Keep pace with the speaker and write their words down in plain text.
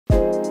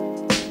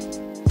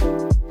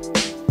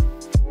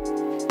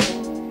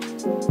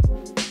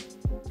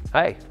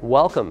Hi,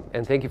 welcome,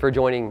 and thank you for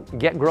joining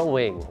Get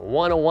Growing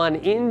 101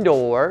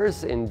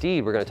 Indoors.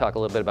 Indeed, we're going to talk a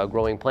little bit about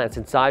growing plants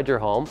inside your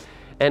home.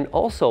 And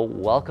also,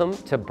 welcome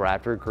to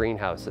Bradford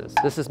Greenhouses.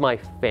 This is my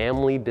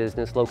family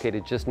business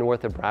located just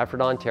north of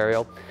Bradford,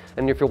 Ontario.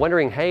 And if you're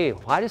wondering, hey,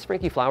 why does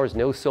Frankie Flowers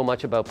know so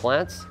much about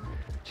plants?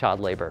 Child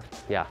labor.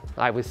 Yeah,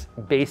 I was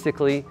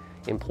basically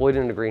employed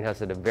in a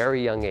greenhouse at a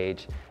very young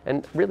age,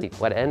 and really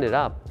what ended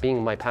up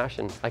being my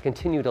passion. I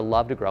continue to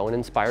love to grow and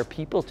inspire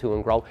people to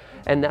grow,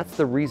 and that's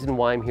the reason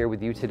why I'm here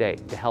with you today,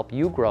 to help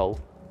you grow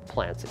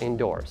plants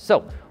indoors.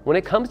 So when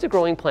it comes to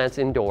growing plants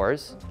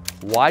indoors,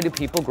 why do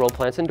people grow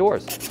plants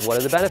indoors? What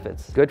are the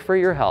benefits? Good for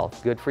your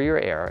health, good for your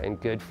air, and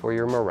good for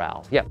your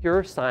morale. Yeah,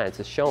 pure science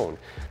has shown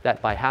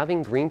that by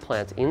having green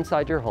plants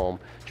inside your home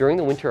during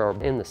the winter or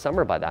in the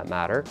summer by that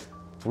matter,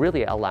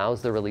 really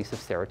allows the release of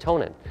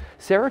serotonin.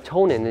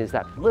 Serotonin is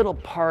that little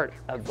part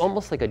of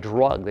almost like a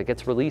drug that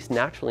gets released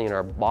naturally in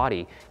our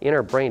body, in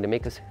our brain, to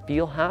make us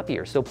feel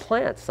happier. So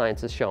plants,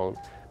 science has shown,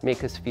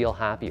 make us feel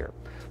happier.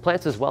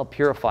 Plants as well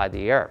purify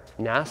the air.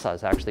 NASA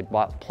has actually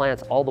brought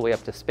plants all the way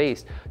up to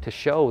space to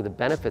show the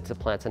benefits of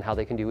plants and how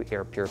they can do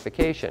air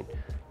purification.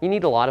 You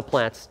need a lot of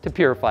plants to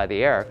purify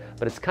the air,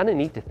 but it's kind of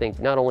neat to think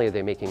not only are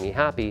they making me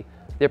happy,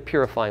 they're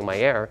purifying my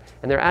air,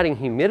 and they're adding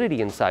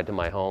humidity inside to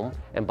my home,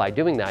 and by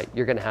doing that,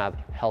 you're gonna have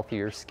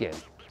healthier skin.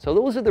 So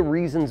those are the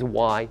reasons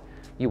why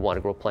you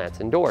wanna grow plants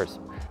indoors.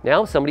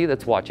 Now, somebody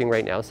that's watching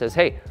right now says,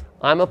 hey,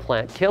 I'm a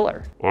plant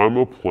killer. I'm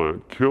a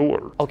plant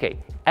killer. Okay,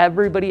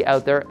 everybody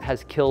out there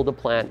has killed a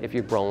plant if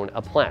you've grown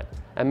a plant.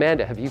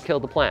 Amanda, have you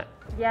killed a plant?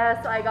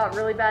 Yes, I got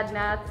really bad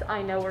gnats.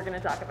 I know we're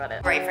gonna talk about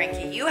it. Right,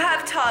 Frankie, you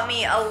have taught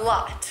me a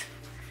lot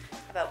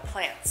about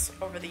plants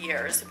over the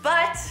years,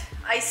 but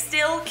I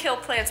still kill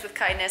plants with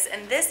kindness,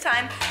 and this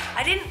time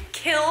I didn't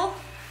kill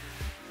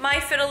my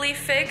fiddle leaf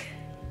fig.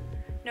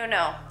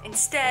 No.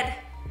 Instead,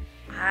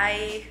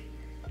 I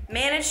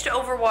managed to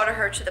overwater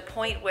her to the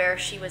point where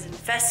she was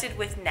infested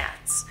with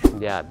gnats.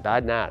 Yeah,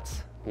 bad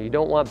gnats. You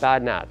don't want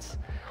bad gnats.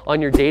 On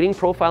your dating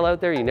profile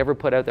out there, you never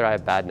put out there, I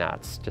have bad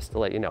gnats, just to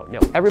let you know. No,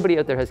 everybody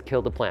out there has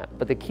killed a plant,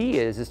 but the key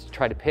is to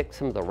try to pick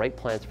some of the right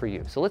plants for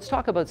you. So let's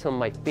talk about some of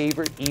my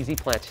favorite easy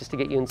plants just to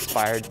get you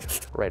inspired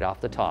right off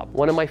the top.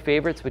 One of my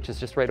favorites, which is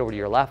just right over to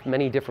your left,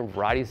 many different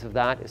varieties of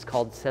that, is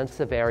called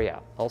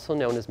Sansevieria, also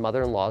known as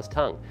mother-in-law's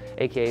tongue,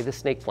 AKA the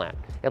snake plant.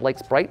 It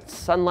likes bright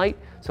sunlight,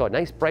 so a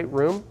nice bright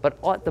room,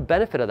 but what the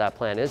benefit of that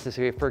plant is if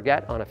you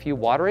forget on a few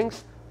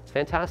waterings,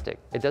 fantastic.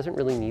 It doesn't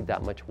really need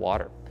that much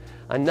water.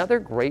 Another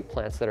great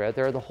plants that are out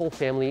there are the whole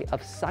family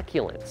of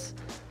succulents.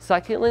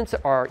 Succulents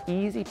are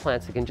easy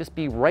plants that can just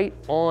be right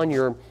on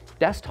your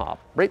desktop,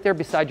 right there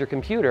beside your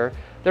computer.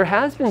 There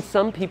has been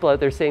some people out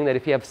there saying that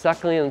if you have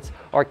succulents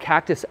or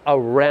cactus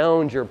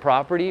around your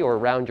property, or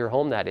around your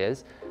home that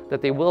is,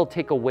 that they will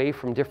take away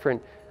from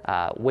different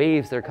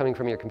waves that are coming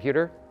from your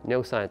computer.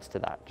 No science to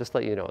that, just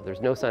let you know.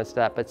 There's no science to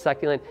that, but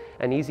succulent,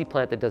 an easy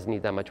plant that doesn't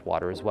need that much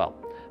water as well.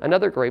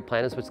 Another great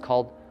plant is what's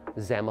called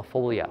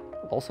Zamifolia,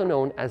 also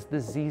known as the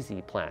ZZ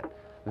plant.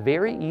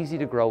 Very easy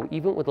to grow,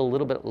 even with a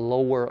little bit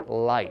lower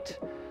light.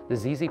 The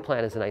ZZ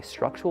plant is a nice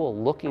structural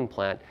looking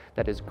plant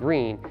that is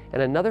green,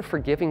 and another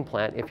forgiving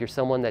plant if you're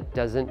someone that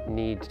doesn't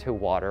need to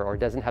water or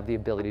doesn't have the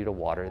ability to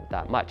water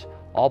that much.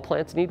 All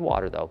plants need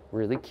water though,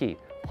 really key.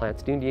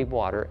 Plants do need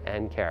water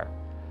and care.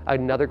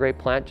 Another great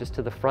plant just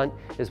to the front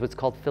is what's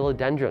called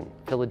philodendron.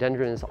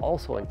 Philodendron is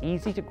also an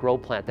easy to grow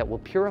plant that will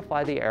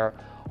purify the air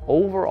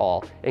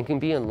overall and can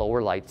be in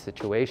lower light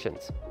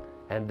situations.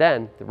 And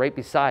then right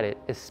beside it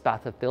is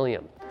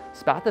Spathiphyllum.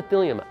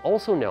 Spathiphyllum,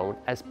 also known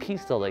as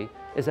peace lily,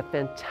 is a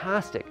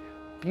fantastic,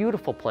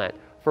 beautiful plant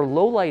for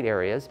low light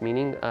areas,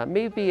 meaning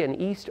maybe an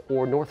east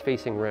or north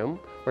facing room.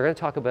 We're going to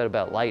talk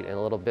about light in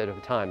a little bit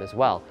of time as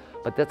well,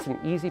 but that's an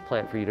easy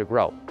plant for you to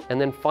grow. And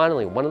then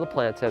finally, one of the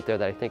plants out there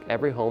that I think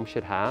every home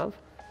should have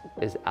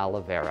is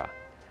aloe vera.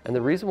 And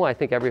the reason why I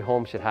think every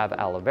home should have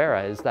aloe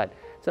vera is that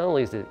it's not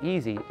only is it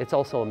easy, it's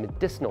also a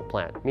medicinal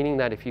plant, meaning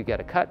that if you get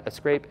a cut, a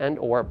scrape, and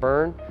or a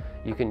burn,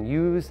 you can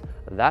use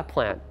that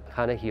plant to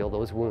kind of heal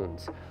those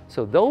wounds.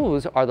 So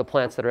those are the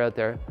plants that are out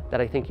there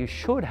that I think you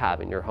should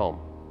have in your home.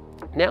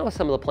 Now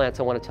some of the plants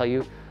I want to tell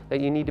you that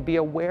you need to be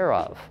aware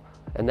of,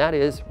 and that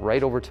is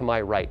right over to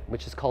my right,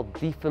 which is called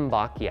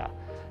Dieffenbachia.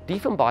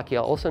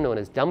 Dieffenbachia, also known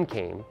as dumb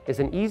cane, is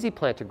an easy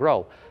plant to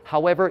grow.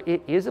 However,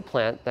 it is a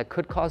plant that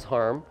could cause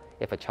harm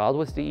if a child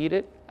was to eat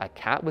it, a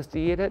cat was to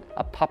eat it,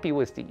 a puppy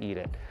was to eat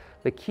it.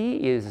 The key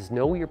is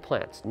know your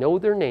plants, know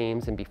their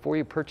names, and before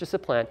you purchase a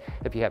plant,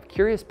 if you have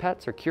curious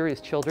pets or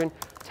curious children,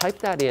 type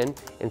that in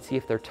and see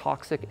if they're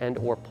toxic and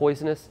or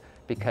poisonous,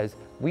 because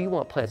we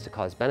want plants to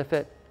cause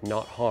benefit,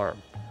 not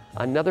harm.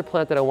 Another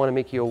plant that I want to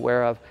make you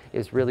aware of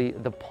is really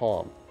the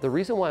palm. The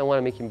reason why I want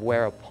to make you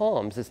aware of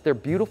palms is they're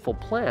beautiful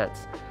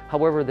plants.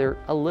 However, they're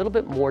a little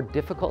bit more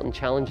difficult and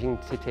challenging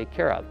to take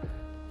care of.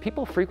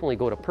 People frequently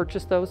go to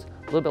purchase those.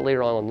 A little bit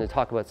later on, I'm going to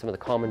talk about some of the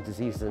common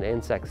diseases and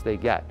insects they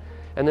get.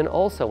 And then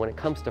also when it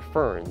comes to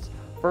ferns,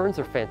 ferns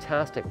are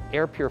fantastic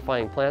air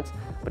purifying plants,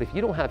 but if you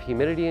don't have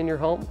humidity in your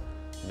home,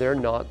 they're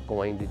not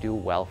going to do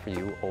well for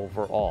you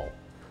overall.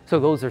 So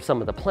those are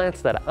some of the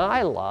plants that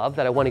I love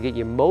that I want to get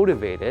you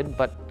motivated.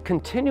 But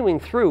continuing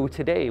through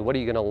today, what are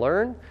you going to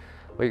learn?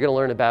 Well, you're going to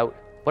learn about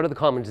what are the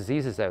common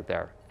diseases out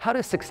there, how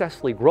to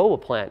successfully grow a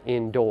plant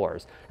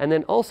indoors, and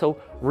then also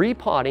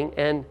repotting,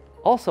 and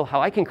also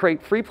how I can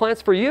create free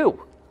plants for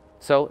you.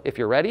 So if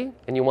you're ready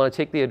and you want to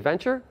take the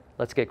adventure,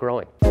 let's get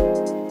growing.